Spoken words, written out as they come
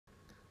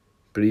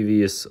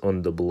Previous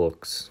on the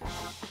blocks.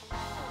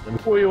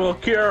 We will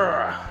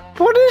cure.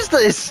 What is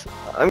this?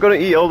 I'm gonna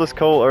eat all this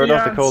coal, or The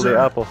not the coal, the answer.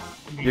 apple.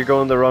 You're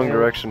going the wrong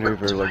direction,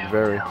 Hoover, like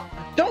very.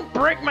 Don't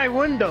break my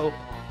window!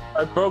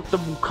 I broke the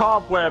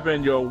cobweb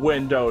in your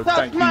window. That's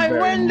Thank my you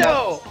very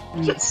window!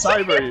 Much.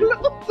 Cyber.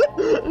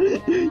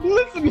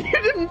 Listen, you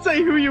didn't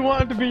say who you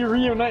wanted to be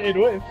reunited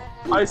with.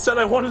 I said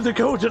I wanted to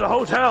go to the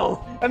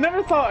hotel. I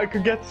never thought I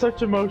could get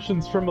such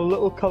emotions from a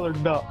little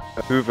colored dot.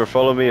 Hoover,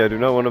 follow me. I do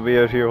not want to be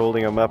out here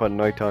holding a map at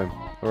night time,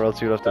 or else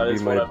you'll have to That be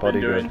is my what I've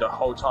been doing bodyguard. the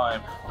whole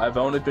time. I've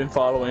only been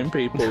following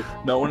people.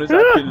 No one has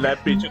actually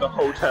led me to the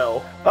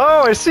hotel.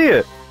 Oh, I see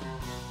it.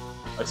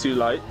 I see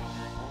light.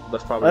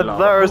 That's probably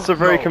lava. That is a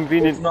very No,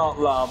 convenient. It's not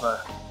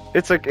lava.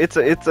 It's a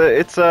caravan.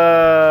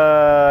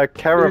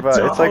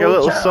 It's like a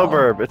little hotel.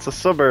 suburb. It's a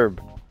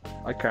suburb.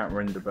 I can't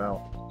ring the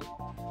bell.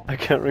 I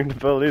can't ring the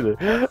bell either.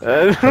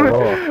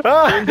 Hello.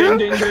 Ah! Ding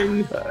ding ding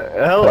ding.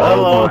 Hello.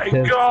 Oh my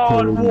Can't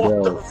god, ring the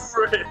what the bell.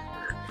 frick?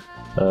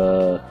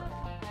 Hello.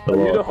 Are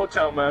you the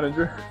hotel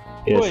manager?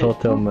 Yes, Wait.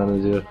 hotel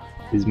manager.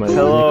 Is my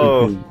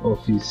Hello. executive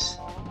office.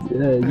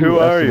 Who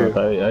are you?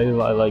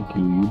 I like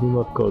you. You do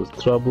not cause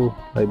trouble.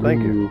 I bring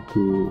Thank you.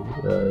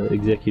 to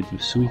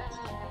executive suite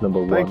number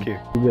 1. Thank you.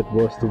 You get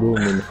worst room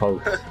in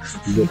house.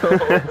 You get,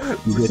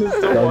 you This get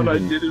is the one I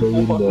dungeon, didn't stay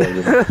in want.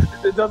 there.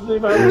 It doesn't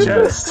even have a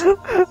chest.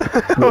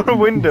 Or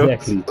windows.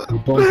 Exactly.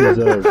 You don't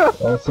deserve.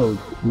 Also,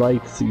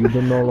 lights. You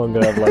don't no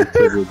longer have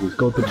lightsabers. Just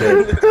go to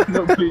bed.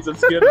 No, please, I'm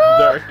scared of the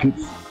dark.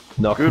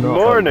 Knock, Good knock,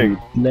 morning.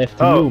 you left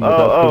the Oh, room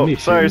without permission.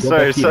 sorry, Go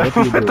sorry, back in. sorry. What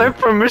are you doing? Without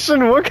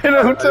permission? What kind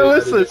of hotel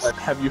is this?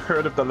 Have you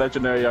heard of the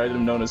legendary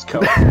item known as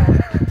Kelp?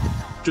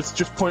 just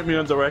point me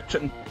in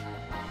direction.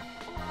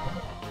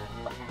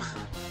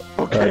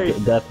 Okay,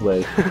 That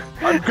way.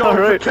 I'm going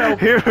Alright, for Kelp.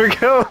 here we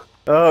go.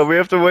 Oh, we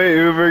have to wait,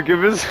 Uber.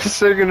 Give us a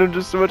second. I'm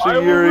just so much I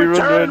of will Yuri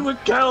return running.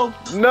 with Kelp.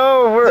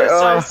 No, we're. This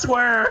I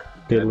swear.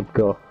 Okay, let's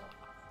go.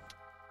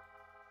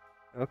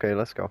 Okay,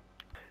 let's go.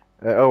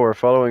 Oh, we're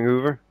following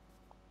Hoover?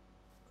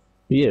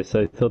 Yes,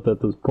 I thought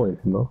that was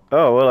point, no?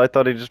 Oh, well, I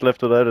thought he just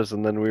left without us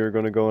and then we were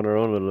going to go on our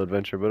own little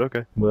adventure, but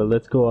okay. Well,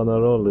 let's go on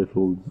our own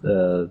little,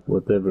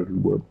 whatever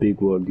big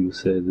word you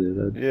said.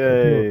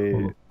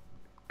 Yay.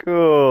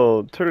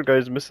 Cool. Turtle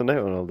Guy's missing out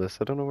on all this.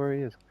 I don't know where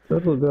he is.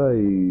 Little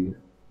guy,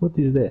 what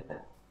is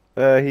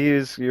that? He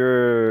is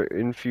your,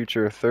 in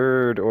future,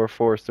 third or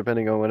fourth,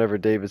 depending on whenever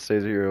David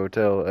stays at your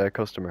hotel,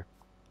 customer.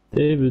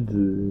 David,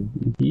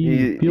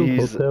 he built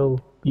he's- hotel,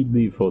 he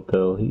leave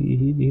hotel,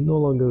 he no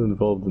longer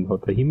involved in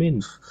hotel, he may,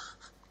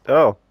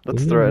 Oh,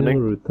 that's he may threatening.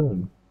 never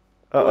return.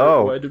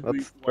 Why did we-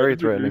 That's why very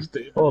did we threatening. lose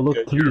David Oh and look,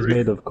 get trees Yuri?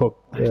 made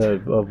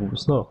of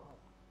snow.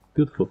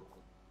 Beautiful.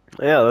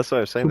 Yeah, that's what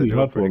I was saying. Could They be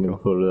do look pretty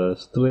heartwarming cool.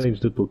 for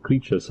strange little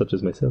creatures such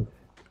as myself.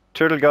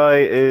 Turtle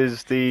Guy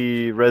is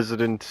the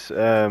resident,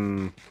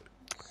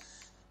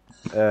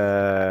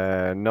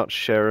 not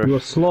sheriff. You're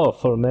slow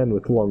for a man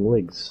with long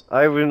legs.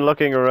 I've been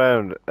looking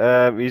around.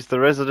 He's the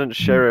resident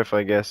sheriff,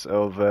 I guess,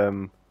 of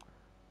an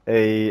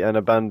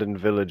abandoned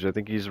village. I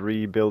think he's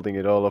rebuilding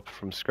it all up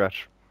from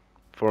scratch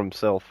for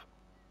himself.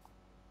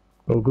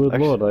 Oh good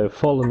Actually- lord, I have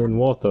fallen in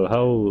water,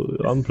 how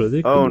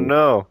unpredictable. Oh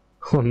no!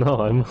 Oh no,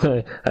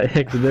 I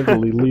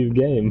accidentally leave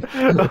game.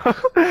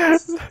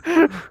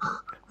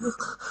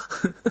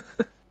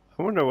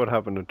 I wonder what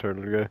happened to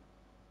Turtle Guy.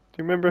 Do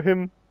you remember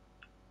him?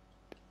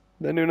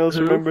 Anyone else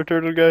Who? remember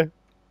Turtle Guy?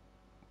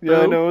 Yeah,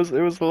 I Who? know it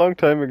was a long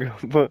time ago,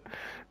 but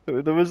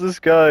there was this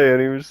guy,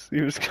 and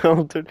he was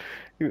called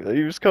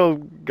he was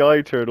called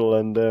Guy Turtle,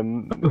 and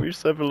we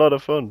used to have a lot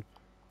of fun.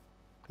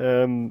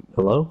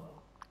 Hello?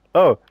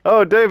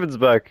 Oh, David's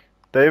back.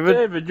 David.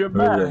 David, you're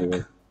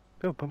back.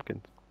 Oh,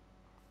 pumpkins.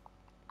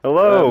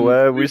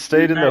 Hello. We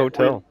stayed in the met-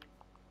 hotel.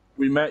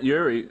 We met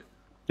Yuri,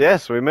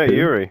 Yes, we met Who?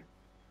 Yuri.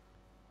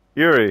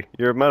 Yuri,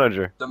 your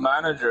manager. the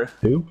manager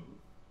Who?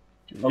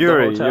 of the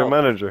Yuri, hotel. your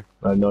manager.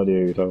 I have no idea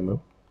what you're talking about.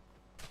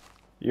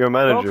 Your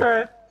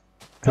manager. Okay.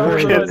 Tell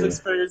us Okay. about his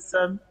experience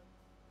then.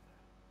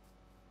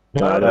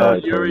 No,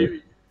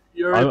 Yuri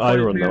I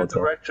pointed run me the in a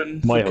hotel.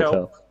 direction My for Kelp.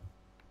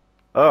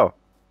 hotel.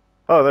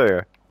 Oh, there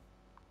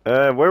you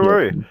are. Where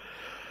were you?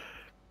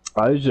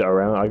 I was just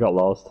around, I got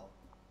lost.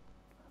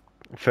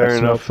 Fair I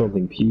smelled enough.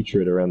 something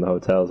putrid around the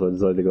hotel, so I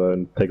decided to go out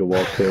and take a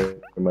walk there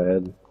in my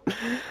head.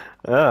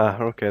 Ah,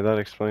 okay, that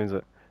explains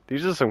it.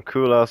 These are some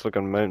cool ass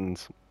looking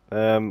mountains.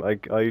 I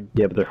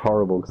Yeah, but they're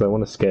horrible because I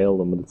want to scale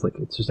them, but it's like,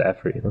 it's just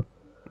effort, you know?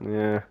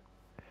 yeah.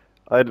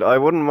 I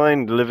wouldn't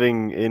mind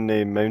living in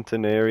a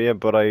mountain area,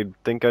 but I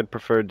think I'd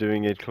prefer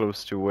doing it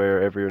close to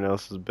where everyone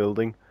else is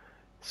building.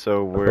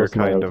 So we're Close to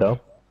my kind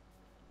hotel.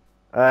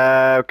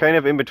 kind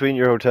of in between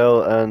your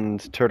hotel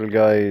and Turtle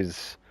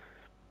Guy's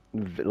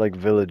like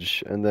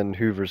village, and then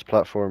Hoover's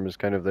platform is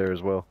kind of there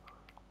as well.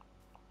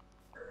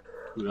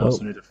 We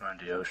also need to find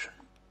the ocean.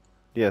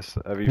 Yes,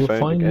 have you We'll found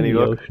find any the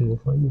luck? ocean, we'll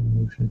find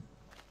the ocean.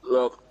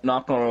 Look,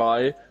 not gonna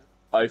lie,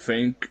 I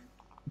think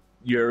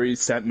Yuri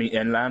sent me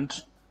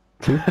inland.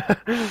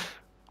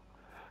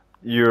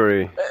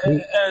 Yuri.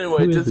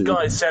 Anyway, who is this it?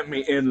 guy sent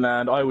me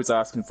inland. I was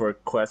asking for a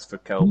quest for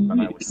Kelp, and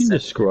I was Can you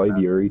sent describe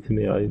inland. Yuri to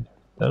me?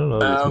 I don't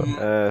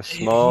know.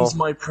 Small. He's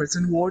my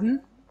prison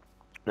warden.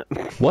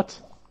 What?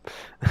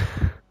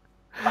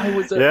 I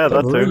was. Yeah,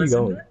 that Where are too. you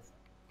going?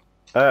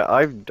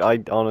 I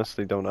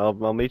honestly don't.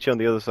 I'll meet you on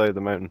the other side of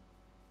the mountain.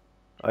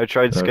 I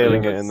tried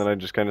scaling it and then I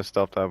just kind of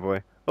stopped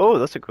halfway. Oh,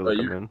 that's a cool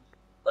looking mountain.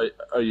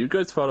 Are you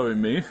guys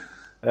following me? We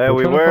trying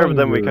to were, but find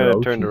then we your kind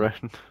of turned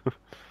ocean. around.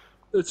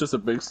 It's just a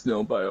big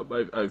snow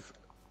biome.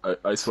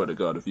 I swear to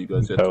God, if you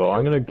guys get Okay, well,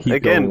 I'm gonna keep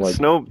Again, going.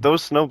 Like,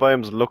 those snow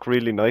biomes look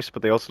really nice,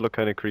 but they also look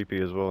kind of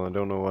creepy as well. I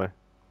don't know why.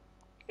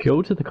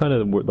 go to the kind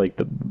of like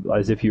the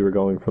as if you were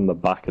going from the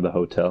back of the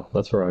hotel.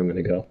 That's where I'm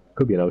gonna go.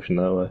 Could be an ocean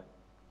that way.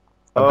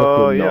 I've got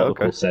Oh good yeah,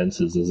 nautical okay.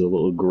 senses. There's a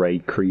little grey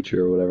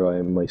creature or whatever I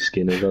am. My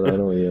skin is. I don't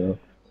know. You know.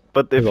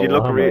 But There's if a you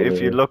look, llama over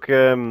if you there. look,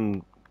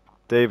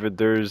 David,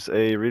 there's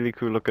a really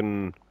cool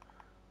looking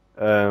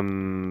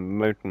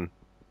mountain,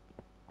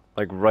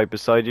 like right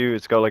beside you.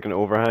 It's got like an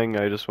overhang.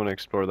 I just want to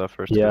explore that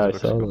first. 'Cause Yeah, it I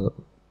looks saw cool. that.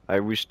 I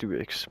wish to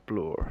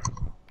explore.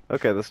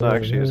 Okay, that's not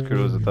actually as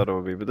cool as I thought it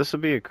would be, but this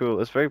would be a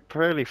cool. It's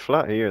fairly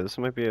flat here. This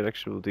might be an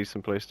actual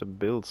decent place to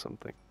build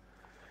something.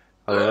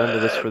 I'll remember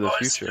this for the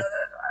future.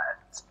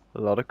 A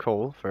lot of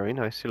coal, very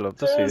nice. You love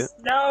to see it. There's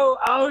no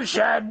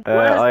ocean. I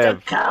Where's the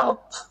have-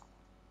 kelp?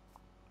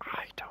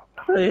 I don't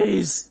know.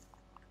 Please.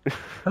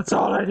 That's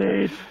all I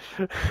need.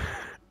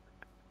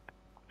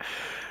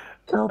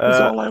 Kelp is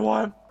all I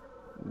want.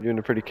 You're in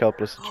a pretty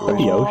kelpless situation.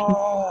 The ocean?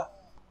 Oh,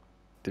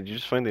 Did you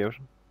just find the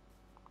ocean?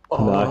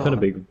 No, I found a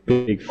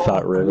big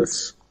fat river.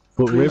 please.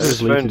 But Please. I rivers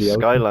just lead to found the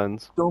ocean.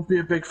 Skylands. Don't be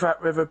a big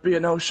fat river. Be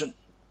an ocean.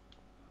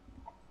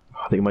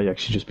 I think it might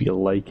actually just be a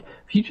lake.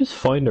 If you just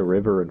find a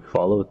river and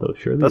follow it, though,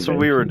 surely. That's what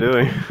we were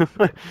doing.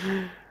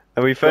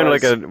 And we found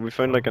Guys.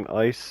 like an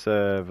ice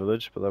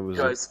village, but that was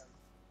it. Guys,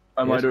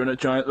 I'm Yes? either in a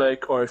giant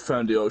lake or I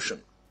found the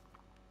ocean.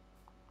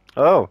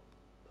 Oh,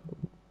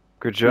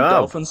 good Do job.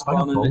 dolphins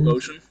spawn in the bones?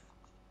 ocean?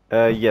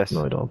 Yes.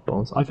 No, I don't have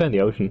bones. I found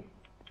the ocean.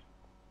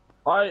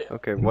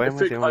 Okay, why am I the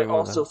think only I one?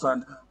 also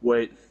found.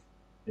 Wait,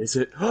 is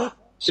it? It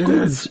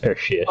Squids is. are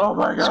shit. Oh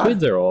my God!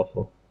 Squids are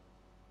awful.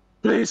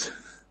 Please,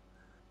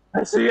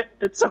 I see it.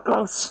 It's so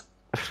close.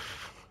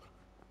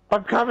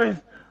 I'm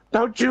coming.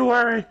 Don't you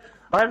worry.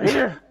 I'm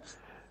here.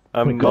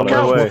 I'm God, on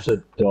I my just way. watched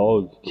a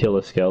dog kill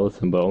a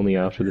skeleton, but only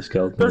after the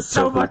skeleton. There's had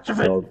so killed his much of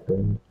it. dog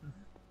friend.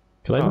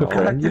 Can I have a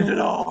Collected friend? it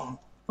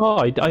all. Oh,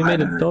 I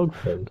made a dog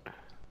friend.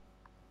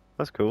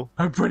 That's cool.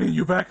 I'm bringing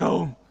you back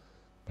home.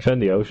 I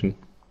found the ocean.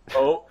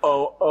 Don't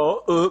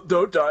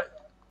die.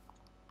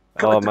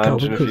 Oh, the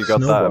imagine Kelp. if you got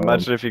that. Snowball.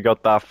 Imagine if you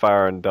got that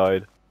far and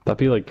died. That'd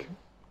be like.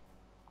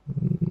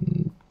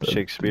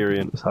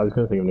 Shakespearean. I was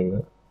gonna think of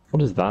that.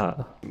 What is that?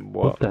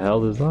 What? What the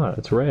hell is that?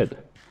 It's red.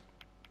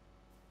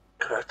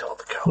 Collect all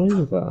the What kelp.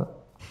 is that?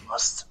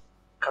 Must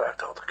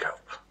collect all the kelp.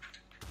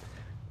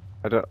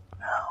 I don't.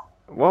 Now.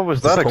 What was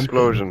It's a that pumpkin.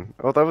 explosion?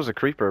 Oh, that was a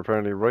creeper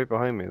apparently right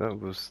behind me. That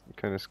was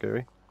kind of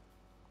scary.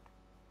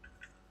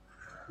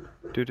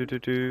 Do do do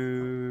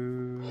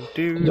do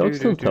do. Can dogs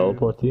still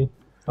teleport to you?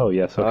 Oh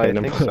yes, okay. I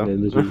never think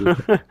mind.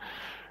 so.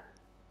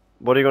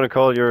 What are you gonna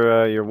call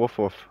your woof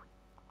woof?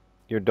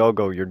 Your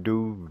doggo, your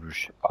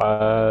douche.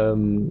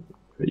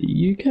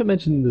 You can't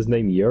mention his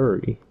name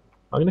Yuri.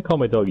 I'm gonna call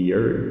my dog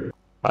Yuri.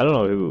 I don't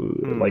know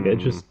who. Like it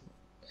just.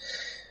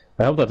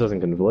 I hope that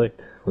doesn't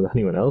conflict with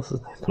anyone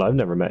else's name, but I've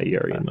never met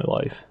Yuri in my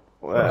life.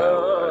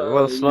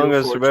 Well, as long you're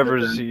as fortunate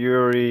whoever's then.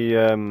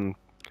 Yuri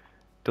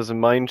doesn't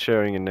mind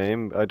sharing a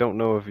name. I don't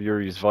know if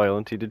Yuri's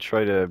violent. He did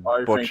try to I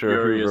think butcher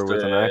Yuri is Hoover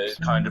with an the axe.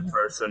 kind of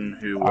person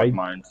who would I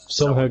mind.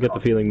 Somehow get the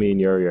feeling me and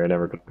Yuri are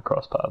never going to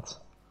cross paths.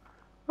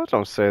 Oh,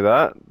 don't say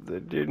that.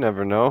 You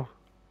never know.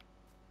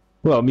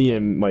 Well, me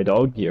and my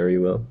dog Yuri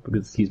will,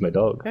 because he's my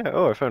dog. Yeah.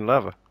 Oh, I found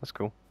lava. That's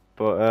cool.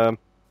 But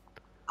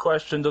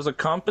Question: does a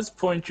compass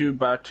point you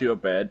back to your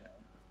bed?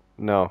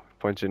 no.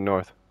 Point you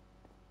north.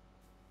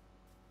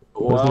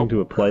 Listening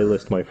to a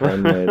playlist my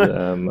friend made,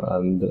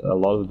 and a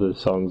lot of the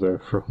songs are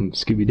from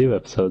Scooby-Doo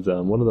episodes.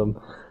 One of them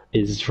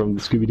is from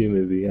the Scooby-Doo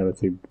movie, and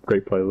it's a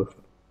great playlist.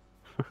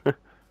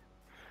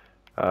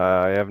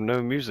 I have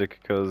no music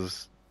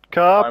because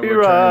I'm returning with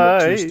 2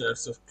 copyright.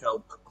 steps of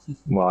kelp.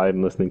 Well,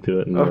 I'm listening to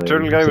it. And Oh,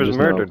 Turtle Guy so was just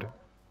now. murdered.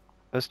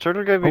 Has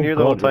Turtle Guy been Oh, here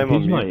the whole God, time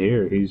he's on not mute?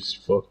 here. He's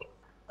fucked.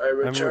 I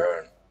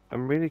return.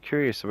 I'm really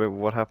curious about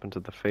what happened to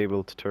the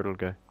fabled Turtle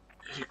Guy.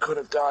 He could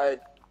have died.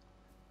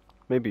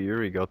 Maybe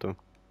Yuri got him.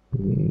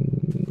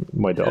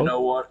 My dog. You know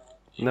what?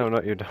 No,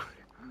 not your dog.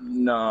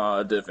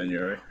 Nah, different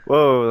Yuri.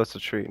 Whoa, that's a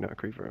tree, not a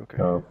creeper.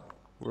 Okay. Oh,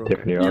 We're okay.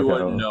 Tiffany. You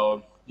wouldn't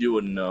know. You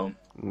wouldn't know.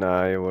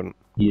 Nah, you wouldn't.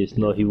 Yes,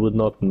 no, he would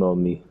not know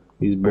me.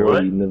 He's Wait, boy,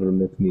 what? he never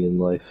met me in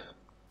life.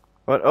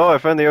 What? Oh, I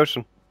found the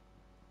ocean.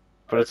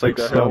 But it's like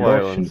think I snow heard Oh,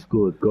 the islands.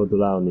 good, go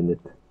down in it.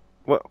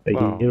 What? I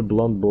Wow. hear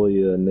blonde boy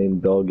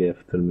named dog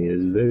after me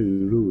is very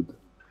rude.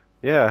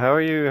 Yeah, how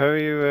are you?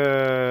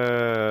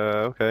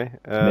 Okay.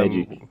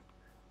 Magic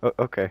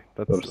Okay,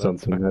 that's or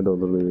something. I don't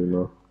really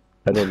know.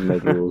 I don't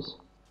make rules.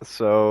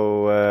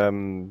 So,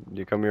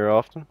 you come here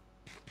often?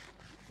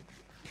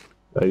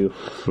 Are you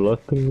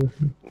flirting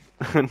with me?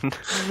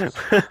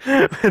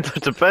 That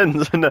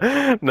depends.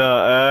 No,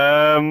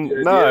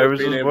 I was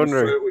Being just able to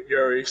wondering. flirt with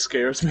Yuri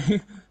scares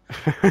me.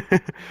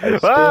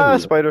 Ah, you.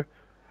 spider!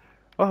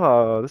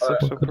 Oh, this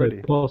looks What so could pretty.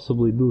 I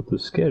possibly do to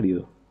scare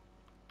you?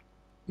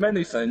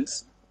 Many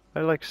things.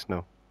 I like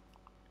snow.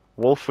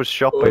 Wolf was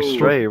shot by Oh.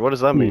 stray. What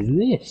does that What is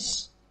mean?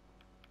 this?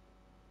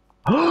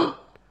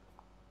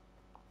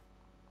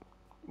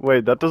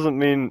 Wait, that doesn't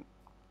mean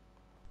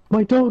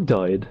My dog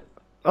died.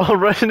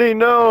 already.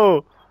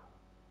 No.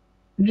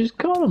 I just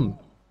got him.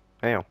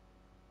 Damn.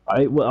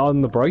 Well,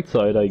 on the bright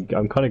side,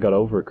 I'm kind of got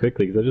over it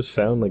quickly because I just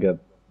found like a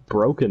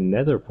broken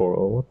nether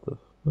portal. What the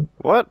fuck?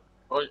 What?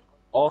 I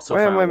also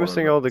Why am found I one of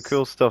missing all the those.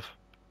 cool stuff?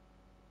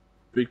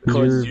 Because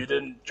You're you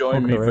didn't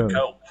join me fucking for around.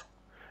 Kelp.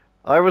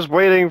 I was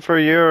waiting for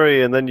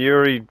Yuri, and then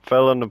Yuri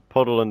fell in a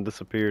puddle and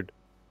disappeared.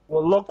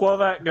 Well, look what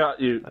that got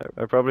you.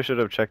 I probably should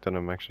have checked on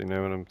him, actually,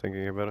 now when I'm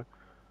thinking about it.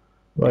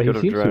 Well, he could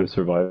have seems to drowned. have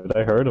survived.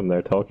 I heard him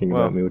there talking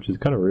Well. about me, which is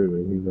kind of rude.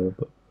 When he's there,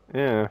 but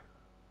Yeah.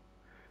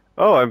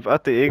 Oh, I'm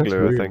at the that's igloo,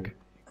 I weird. think.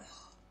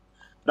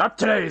 Not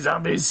today,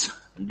 zombies.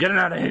 I'm getting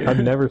out of here. I've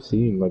never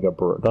seen like a.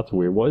 That's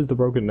weird. What is the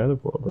broken nether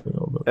portal thing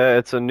all about?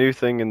 It's a new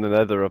thing in the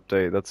Nether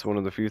update. That's one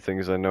of the few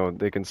things I know.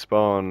 They can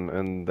spawn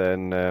and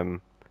then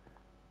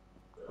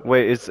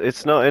wait,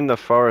 it's not in the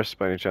forest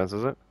by any chance,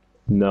 is it?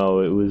 No,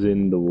 it was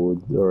in the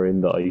woods or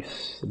in the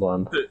ice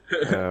land.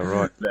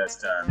 Right.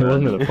 Last time. It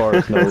wasn't in a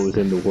forest. No, it was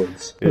in the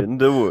woods. In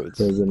the woods.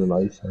 It was in an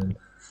ice land.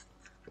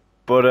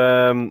 But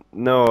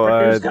no,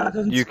 Raccoon's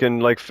gardens. you can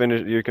like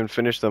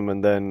finish them,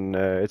 and then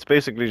it's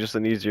basically just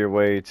an easier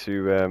way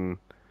to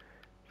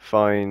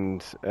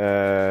find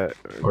Or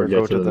or get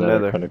go to the nether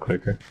Nether. kind of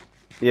quicker.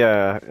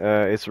 Yeah,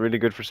 it's really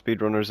good for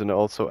speedrunners, and it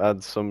also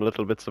adds some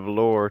little bits of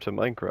lore to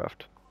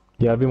Minecraft.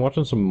 Yeah, I've been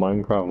watching some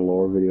Minecraft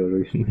lore videos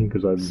recently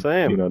because I,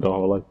 Same. don't have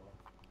a life.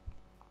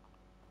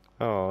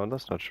 Oh,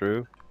 that's not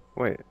true.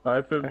 Wait,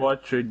 I've been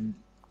watching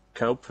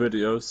Kelp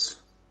videos.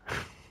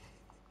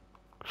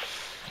 I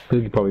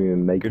think you've probably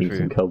been making for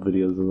some you. kelp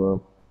videos as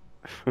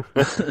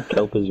well.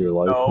 Kelp is your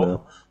life No.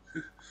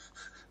 now.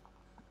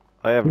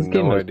 I have This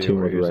game no has idea too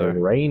where much you rain. are.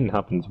 Rain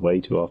happens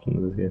way too often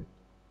in this game.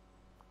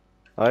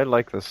 I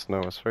like the snow.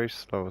 It's very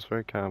slow. It's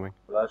very calming.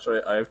 That's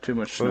right, I have too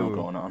much snow Ooh.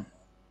 going on.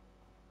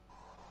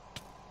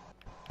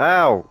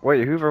 Ow!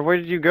 Wait, Hoover, where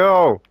did you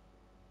go?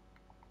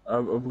 I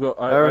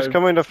was I've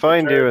coming to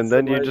find you, returned and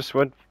then from you my- just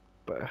went.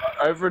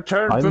 I've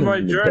returned I'm from my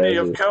in the journey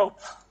of desert. Kelp.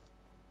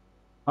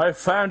 I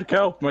found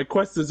Kelp. My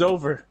quest is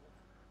over.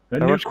 A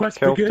How new much quest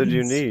kelp begins. did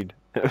you need?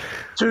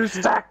 2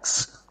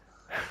 stacks.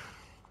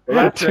 Well,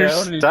 actually, I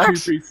only need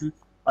stacks? 2 pieces.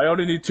 I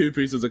only need 2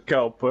 pieces of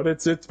kelp, but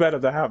it's better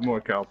to have more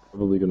kelp.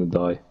 Probably gonna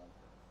die.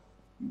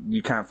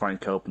 You can't find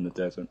kelp in the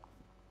desert.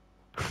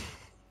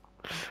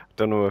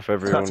 Don't know if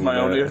everyone. That's my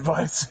only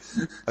advice.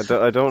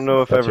 I don't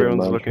know if That's your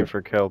everyone's mantra. looking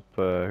for kelp,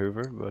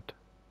 Hoover, but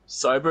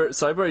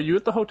Cyber, are you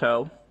at the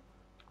hotel?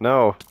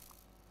 no.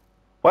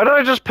 Why did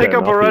I just pick Fair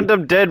up a enough,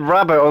 random dead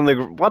rabbit on the?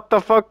 What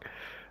the fuck?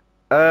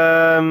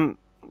 Rabbits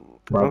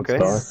Okay.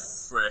 die.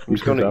 Frick. I'm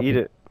just gonna happy. eat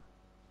it.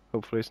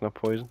 Hopefully it's not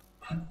poison.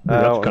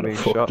 That's Ow, I'm kind being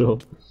of shot. fucked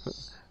up.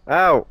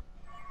 Ow!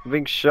 I'm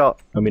being shot.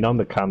 I mean, I'm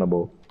the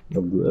cannibal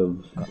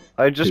of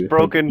I just Dude,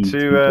 broke like, eat into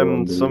people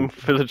on the some roof.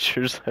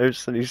 villager's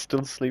house and he's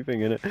still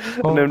sleeping in it.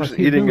 Oh, And I'm I just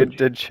see a eating a village.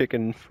 dead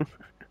chicken.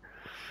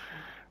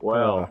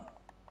 Well,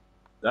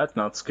 that's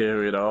not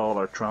scary at all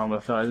or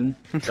traumatizing.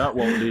 That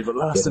won't leave a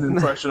lasting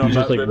impression on He's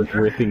that just like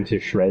villager. ripping to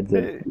shreds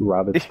a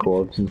rabbit's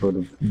corpse in front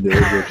of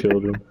villager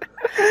children.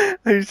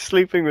 He's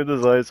sleeping with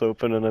his eyes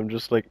open and I'm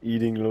just like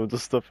eating loads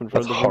of stuff in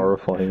That's front of him.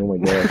 horrifying. Oh my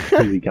god.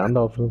 Is he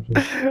Gandalf or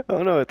something?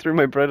 Oh no, I threw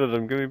my bread at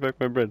him. Give me back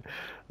my bread.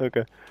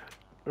 Okay.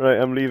 Right,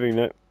 I'm leaving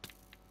now.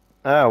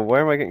 Ah,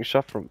 where am I getting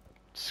shot from?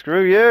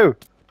 Screw you!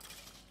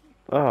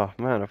 Oh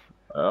man,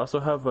 I also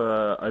have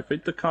I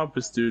think the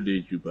compass do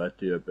lead you back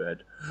to your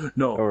bed.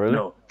 No, Oh, really?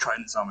 no.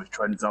 Trident zombie.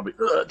 Trident zombie.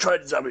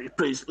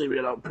 Please leave me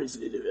alone. Please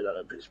leave me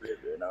alone. Please leave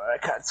me alone. I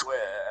can't swear.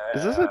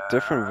 Is this a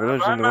different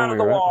village than I'm the one out of we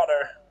the were at?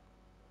 water.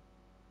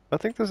 I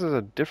think this is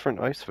a different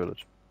ice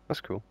village. That's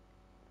cool.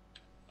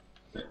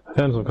 I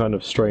found some kind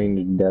of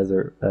strange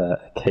desert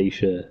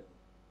acacia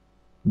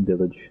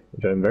village,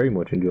 which I very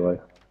much enjoy.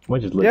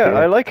 Might just live Yeah, here,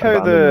 I like how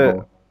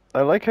abandoned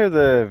I like how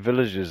the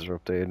villages are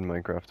updated in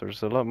Minecraft.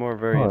 There's a lot more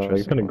very and all. Oh, interesting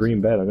he's got a ones. green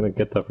bed. I'm gonna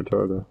get that for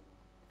Torgo.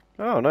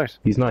 Oh, nice.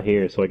 He's not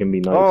here, so I can be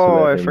nice. Oh, to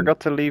I let him- forgot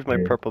to leave my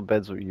Yeah. purple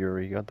beds with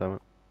Yuri. God damn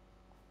it.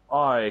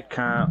 I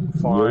can't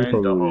Yuri find the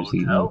probably was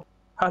eating. hotel.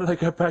 How did I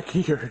get back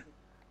here?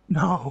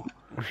 No,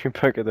 You're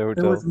back at the it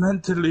hotel. was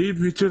meant to lead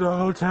me to the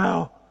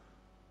hotel.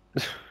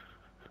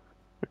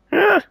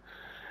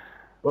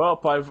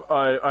 Well,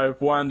 I've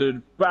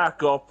wandered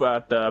back up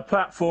at the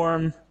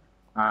platform,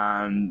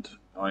 and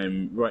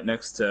I'm right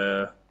next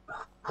to.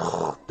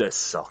 This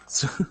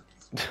sucks.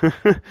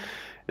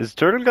 Is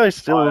Turtle Guy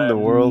still in the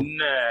I'm world?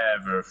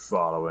 Never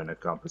following a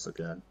compass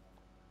again.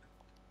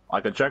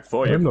 I can check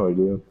for I have you. no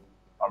idea.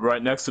 I'm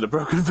right next to the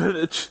broken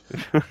village.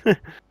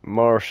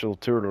 Marshall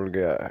Turtle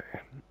Guy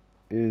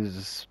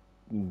is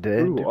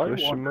dead? Ooh, I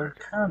question wonder,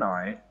 mark? can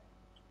I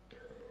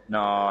No,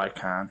 I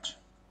can't.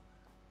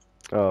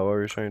 Oh, what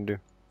were you trying to do?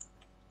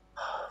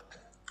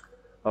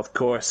 Of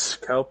course,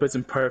 kelp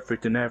isn't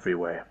perfect in every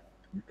way.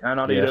 You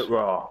cannot eat Yes. it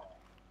raw.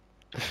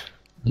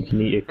 You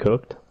can eat it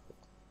cooked.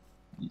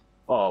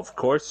 Of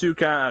course you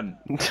can.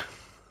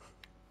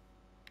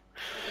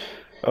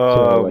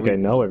 So, like, I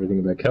know everything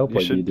about kelp you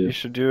like should you do.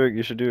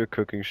 you should do a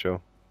cooking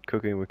show,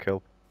 cooking with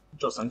kelp.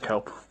 Just on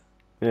kelp.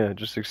 Yeah,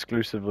 just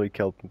exclusively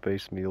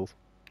kelp-based meals.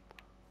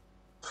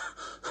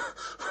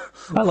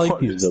 I like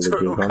What these is villages,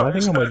 true man. I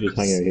think I might just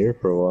hang context? out here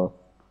for a while.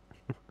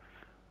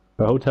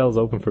 The hotel's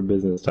open for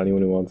business to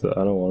anyone who wants it.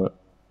 I don't want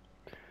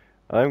it.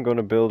 I'm going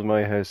to build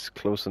my house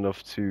close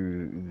enough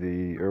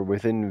to or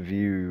within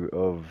view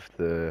of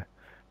the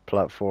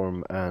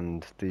platform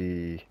and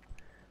the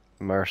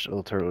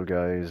Marshall Turtle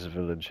Guy's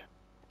village,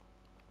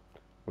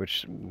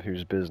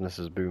 whose business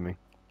is booming.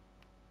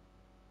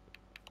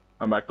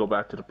 I might go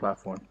back to the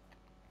platform.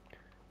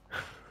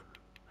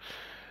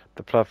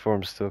 The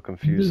platform still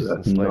confuses This and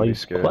is a slightly nice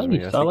scares me.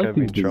 place. I I think like I've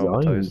been these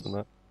traumatized designs. in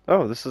that.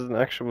 Oh, this is an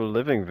actual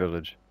living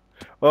village.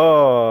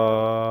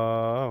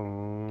 Oh,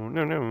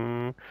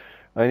 no.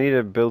 I need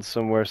to build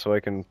somewhere so I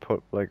can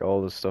put like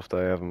all the stuff that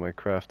I have in my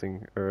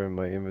crafting or in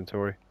my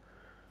inventory.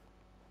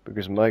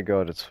 Because my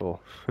god, it's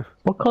full.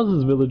 What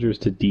causes villagers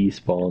to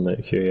despawn out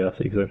of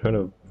curiosity? Because I'm trying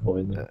to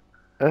avoid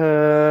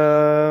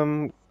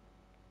that.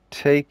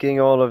 Taking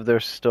all of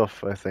their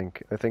stuff, I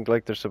think. I think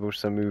like they're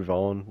supposed to move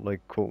on, like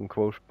quote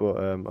unquote, but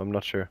I'm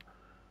not sure.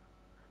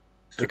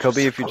 It could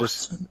be if you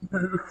just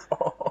move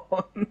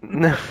on.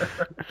 No,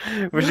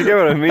 but you get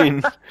what I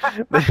mean.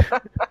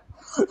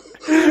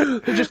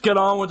 They just get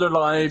on with their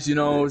lives, you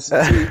know.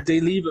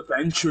 They leave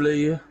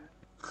eventually.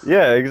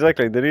 Yeah,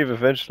 exactly. They leave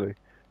eventually.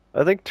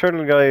 I think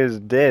Turtle Guy is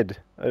dead.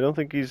 I don't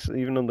think he's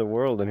even on the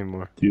world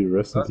anymore. Dude,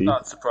 rest in That's peace.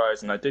 not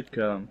surprising. I did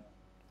kill him.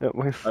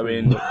 I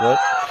mean, what?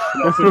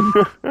 nothing.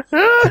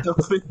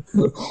 Nothing.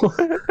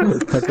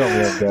 That got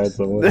me off guard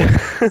somewhere.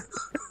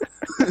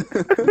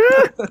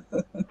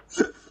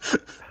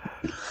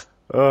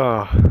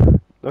 Oh,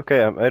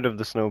 okay. I'm out of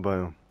the snow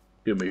biome.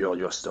 Give me all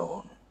your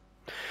stone.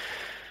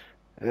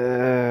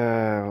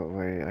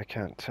 Wait. I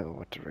can't tell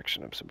what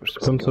direction I'm supposed to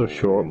Because I'm be so going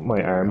short, in. my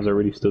There we arms go. are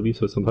really stubby,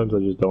 so sometimes I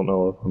just don't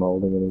know if I'm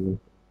holding anything.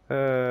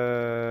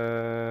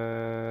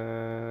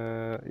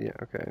 Yeah.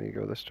 Okay. I need to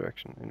go this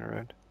direction and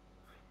around.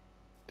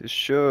 This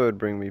should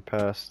bring me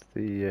past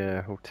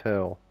the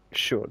hotel.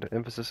 Should.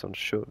 Emphasis on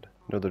should.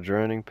 Another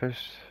drowning pit.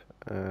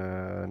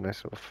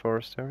 Nice little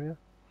forest area.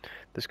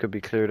 This could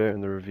be cleared out in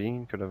the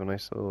ravine. Could have a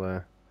nice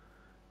little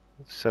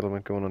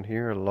settlement going on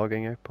here. A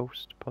logging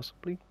outpost,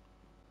 possibly.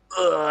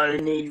 I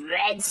need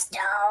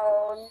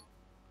redstone.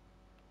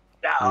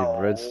 Need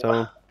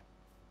redstone.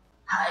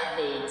 I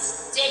need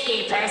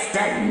sticky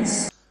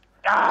pistons.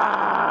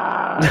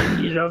 I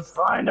need to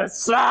find a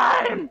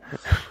slime.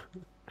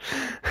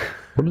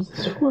 What is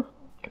this for?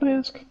 Can I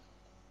ask?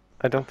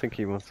 I don't think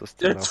he wants us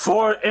to know. It's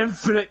for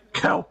infinite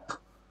kelp,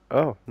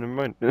 Oh, never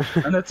mind.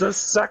 and it's a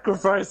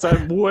sacrifice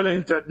I'm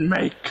willing to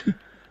make.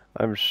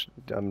 I'm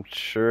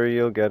sure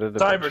you'll get it.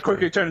 Diver, eventually.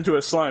 quickly turn into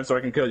a slime so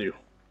I can kill you.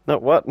 No,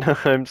 what?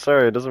 I'm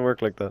sorry. It doesn't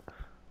work like that.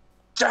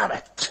 Damn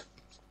it!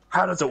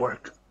 How does it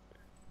work?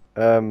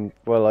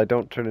 Well, I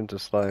don't turn into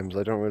slimes.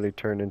 I don't really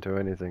turn into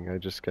anything. I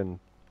just can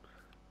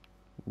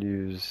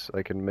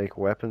I can make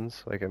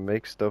weapons, I can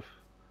make stuff,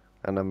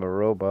 and I'm a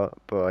robot,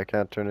 but I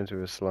can't turn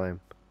into a slime.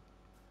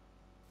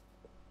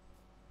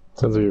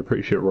 Sounds like you're a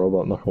pretty shit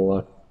robot, not gonna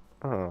lie.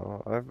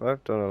 Oh,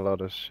 I've done a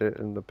lot of shit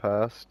in the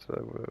past, but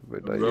you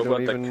Robot don't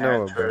that even know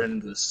can't about. turn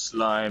into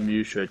slime,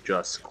 you should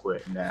just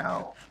quit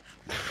now.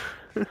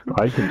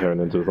 I can turn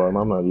into a slime.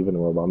 I'm not even a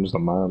robot. I'm just a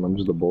man. I'm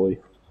just a boy.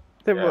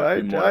 Yeah, Yeah,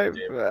 be more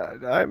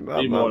like I'm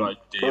Be more like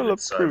full David of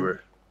proof. Cyber.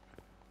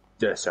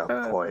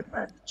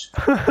 Disappointment.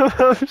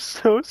 I'm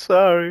so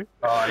sorry.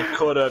 I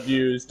could have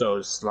used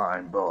those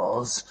slime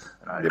balls.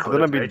 And I Yeah, could but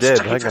then have I'd be made dead.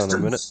 sticky Hang on a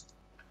pistons. minute.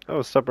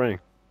 Oh, stop raining.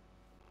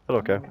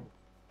 Hello, Cow.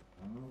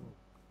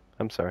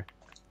 I'm sorry.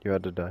 You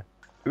had to die.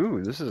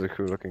 Ooh, this is a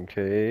cool looking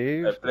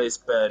cave. I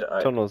placed bed.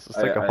 Tunnels. It's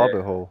like a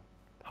hobbit hole.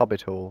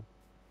 Hobbit hole.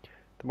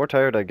 The more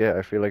tired I get,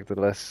 I feel like the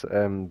less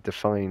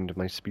defined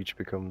my speech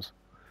becomes.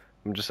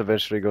 I'm just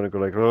eventually going to go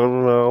like,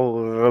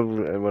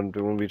 and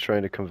when we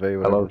trying to convey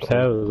whatever. Hello,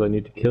 cows. I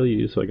need to kill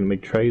you so I can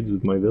make trades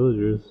with my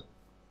villagers.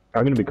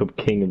 I'm gonna become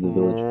king of the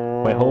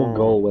village. My whole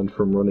goal went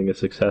from running a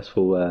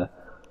successful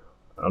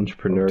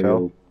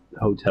entrepreneurial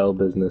hotel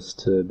business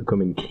to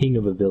becoming king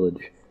of a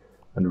village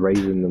and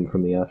raising them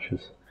from the ashes.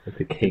 Like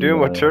the king. You're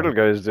doing what that I Turtle am.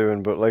 Guy is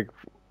doing, but like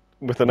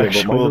with an Yeah, but my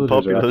actual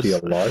villagers are populace.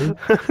 actually alive,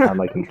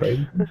 and I can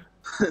trade them.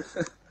 I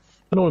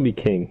don't want to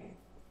be king.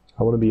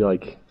 I want to be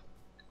like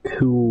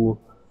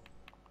cool,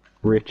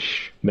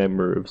 rich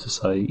member of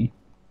society.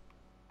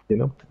 You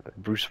know,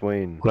 Bruce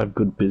Wayne. I have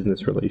good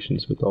business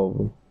relations with all of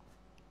them.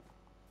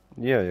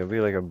 Yeah, you'll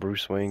be like a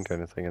Bruce Wayne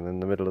kind of thing, and in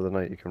the middle of the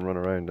night you can run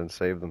around and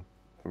save them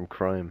from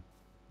crime.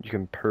 You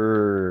can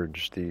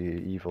purge the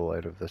evil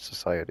out of the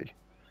society.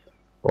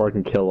 Or I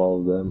can kill all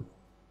of them.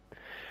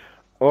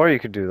 Or you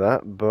could do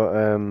that, but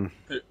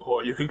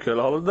Or you can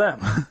kill all of them.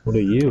 What are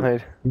you?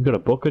 I'd... You've got a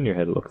book on your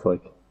head, it looks like.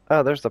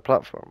 Ah, there's the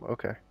platform.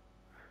 Okay.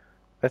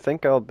 I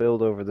think I'll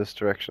build over this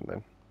direction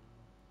then.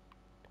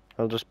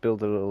 I'll just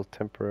build a little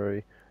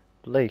temporary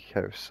lake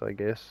house, I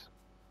guess.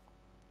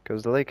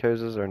 Because the lake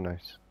houses are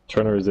nice.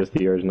 Trying to resist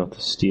the urge not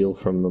to steal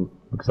from them,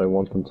 because I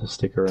want them to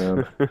stick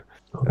around. Oh,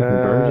 they're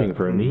converging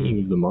for a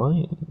meeting of the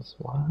minds.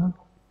 Wow.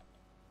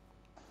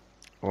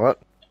 What?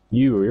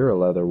 You're a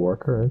leather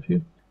worker, aren't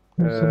you?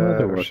 There's some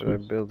leather Or workers. should I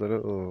build a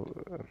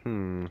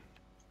little...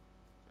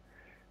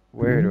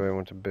 Where do I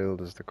want to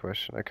build is the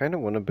question. I kind of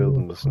want to build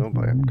in the snow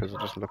biome, because it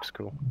just looks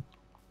cool.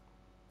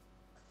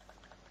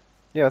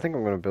 Yeah, I think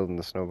I'm going to build in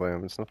the snow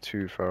biome. It's not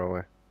too far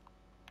away.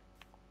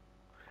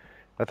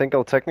 I think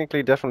I'll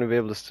technically definitely be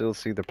able to still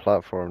see the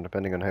platform,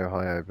 depending on how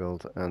high I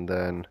build. And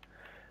then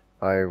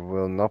I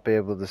will not be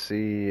able to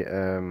see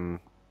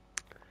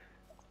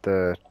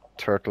the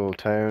turtle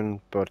town,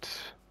 but...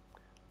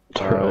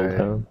 Turtle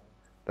Town.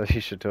 That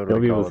you should You totally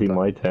won't be able call to it see that.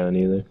 my town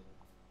either.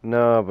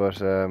 No,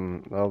 but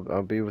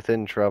I'll be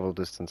within travel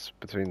distance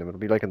between them. It'll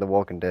be like in The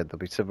Walking Dead. There'll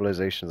be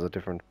civilizations at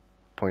different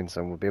points,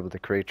 and we'll be able to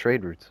create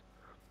trade routes.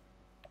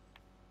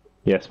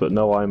 Yes, but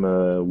no, I'm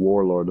a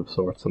warlord of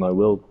sorts, and I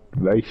will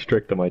be very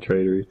strict on my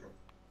trade routes.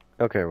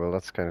 Okay, well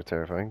that's kind of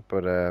terrifying,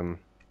 but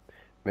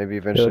maybe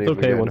Yeah, eventually. it's If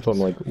we okay get once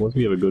enough once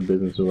we have a good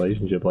business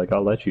relationship. Like,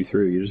 I'll let you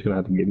through. You're just gonna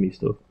have to give me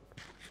stuff.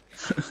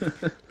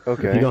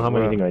 Okay. If you don't have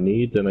well, anything I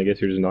need, then I guess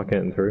you're just not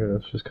getting through.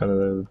 That's just kind of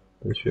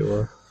the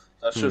issue.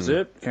 That's just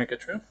it. Can't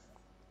get through.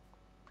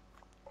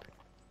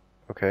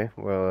 Okay.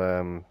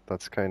 Well,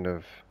 that's kind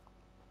of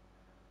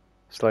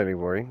slightly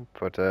worrying,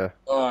 but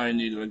I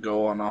need to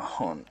go on a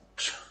hunt.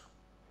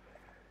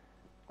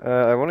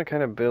 I want to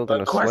kind of build in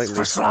A a quest slightly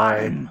for high.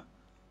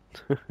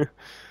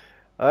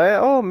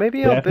 slime.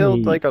 Maybe I'll build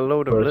Definitely like a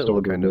load of first little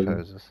order kind of business.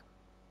 houses.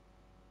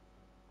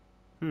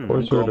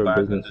 First going order of back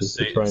business into is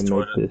to try and Satan's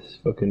make toilet. this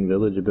fucking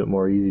village a bit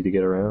more easy to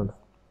get around.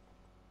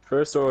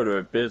 First order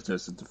of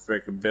business is to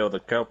freaking build a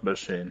kelp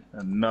machine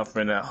and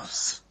nothing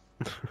else.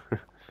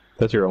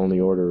 That's your only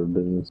order of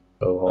business.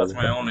 Oh, That's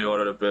my only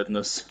order of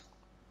business.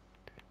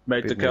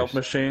 Make the Good kelp news.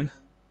 machine.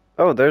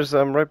 Oh, there's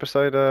right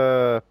beside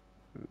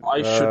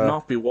I should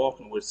not be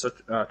walking with such.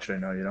 Actually,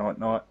 no. You know what?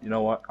 No. You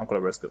know what? I'm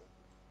gonna risk it.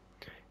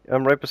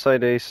 I'm right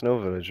beside a snow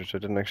village, which I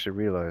didn't actually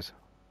realize.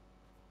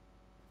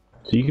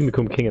 So you can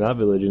become king of that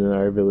village, and then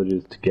our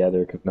villages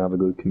together can have a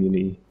good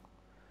community.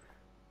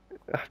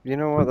 You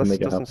know We what? can That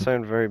make it doesn't happen.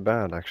 sound very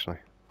bad, actually.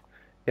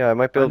 Yeah, I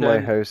might build And my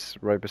then- house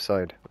right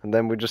beside, and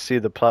then we just see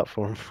the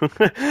platform.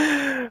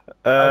 Yeah,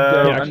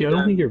 actually, I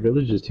don't think your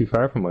village is too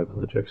far from my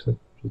village, actually,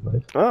 which is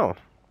nice. Oh.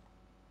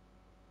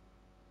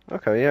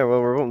 Okay, yeah,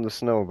 well, we're up in the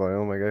snow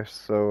biome, I guess,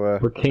 so,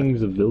 We're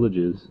kings of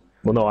villages.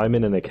 Well, no, I'm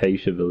in an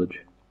acacia village.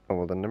 oh,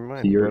 well, then never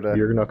mind. So you're But,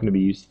 you're not going to be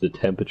used to the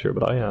temperature,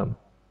 but I am.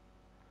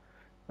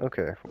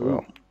 okay,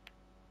 well.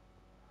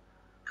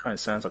 Kind of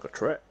sounds like a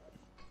threat.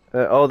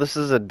 Oh, this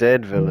is a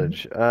dead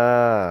village.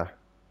 Ah.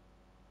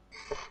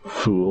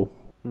 Fool.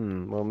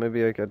 Well,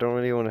 maybe I don't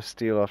really want to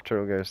steal off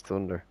Turtle Guy's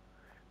thunder.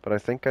 But I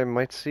think I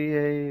might see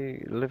a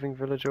living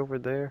village over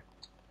there.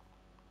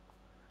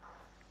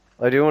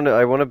 I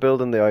want to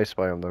build in the ice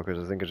biome, though,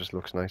 because I think it just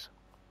looks nice.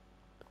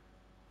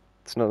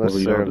 It's not Well,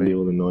 you don't have to necessarily deal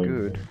with annoying.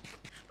 good.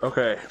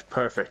 Okay,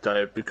 perfect. I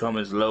have become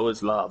as low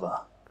as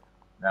lava.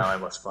 Now I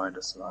must find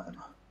a slime.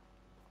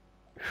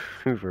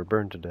 Hoover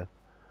burned to death.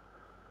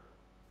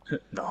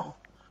 No.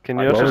 Can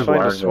you I not love just find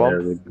a There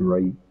swamp? with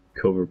great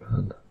cover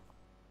band.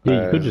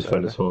 Yeah, you could just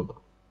find a swamp.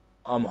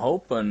 I'm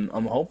hoping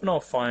I'll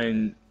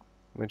find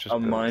We just a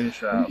build. mine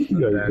shaft. You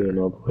and guys then doing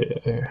all the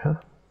way there, huh?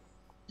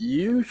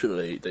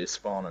 usually they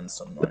spawn in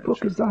some The mine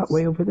fuck is that shafts.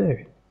 way over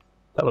there?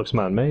 That looks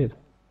man-made.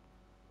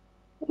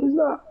 What is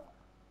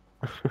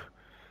that?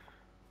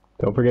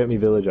 Don't forget me,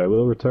 village. I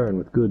will return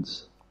with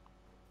goods.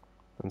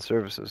 And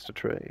services to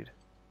trade.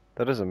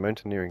 That is a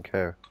mountaineering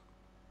cow.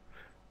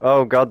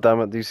 Oh, god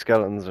damn it, these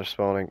skeletons are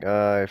spawning.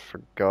 I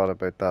forgot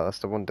about that. That's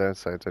the one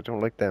downside. I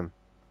don't like them.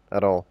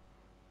 At all.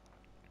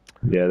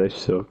 Yeah, they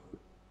suck.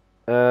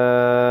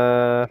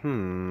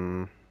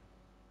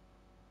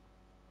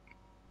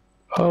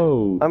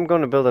 Oh! I'm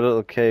going to build a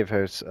little cave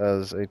house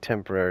as a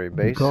temporary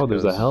base. God,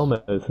 there's a 'cause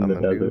helmet out in I'm the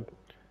a desert. noob.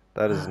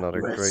 That is not a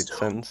great Redstone.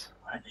 sentence.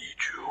 I need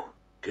you.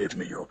 Give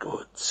me your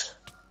goods.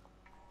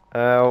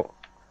 Ow.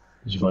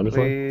 Did you find a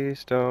slime?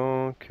 Please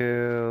don't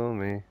kill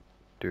me.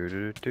 Do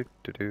do do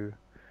do do.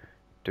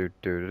 Do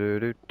do do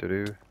do do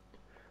do. Is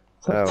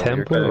that Oh, a you're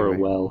temple or a killing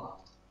me.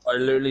 well? I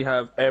literally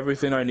have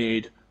everything I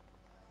need.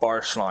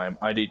 Bar slime.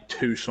 I need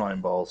 2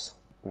 slime balls.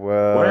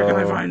 Well, Where can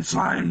I find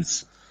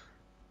slimes?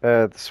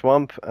 the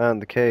swamp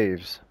and the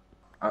caves.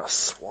 A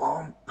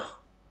swamp.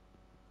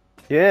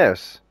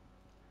 Yes,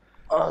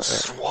 A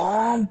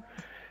swamp.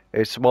 a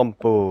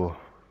swampo.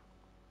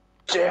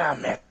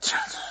 Damn it.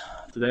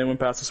 Did anyone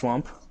pass the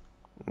swamp?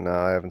 No,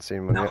 I haven't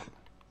seen one yet.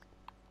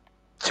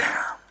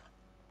 Damn.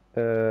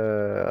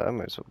 I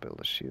might as well build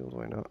a shield.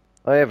 Why not?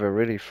 I have a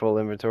really full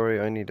inventory.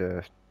 I need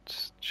to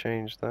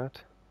change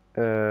that.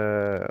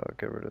 I'll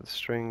get rid of the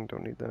string.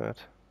 Don't need that.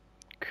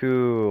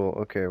 Cool.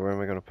 Okay, where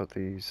am I gonna put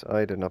these?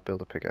 I did not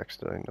build a pickaxe,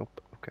 did I?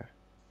 Nope. Okay.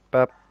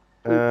 Bap.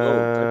 Ooh,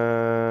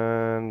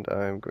 And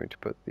I'm going to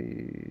put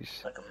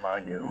these I can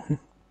mine you.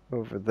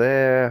 over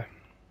there.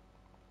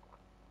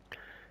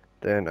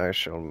 Then I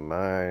shall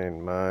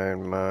mine.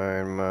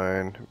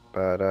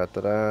 Ba da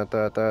da da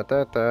da da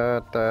da da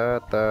da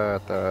da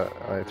da.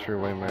 I threw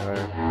away my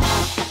iron.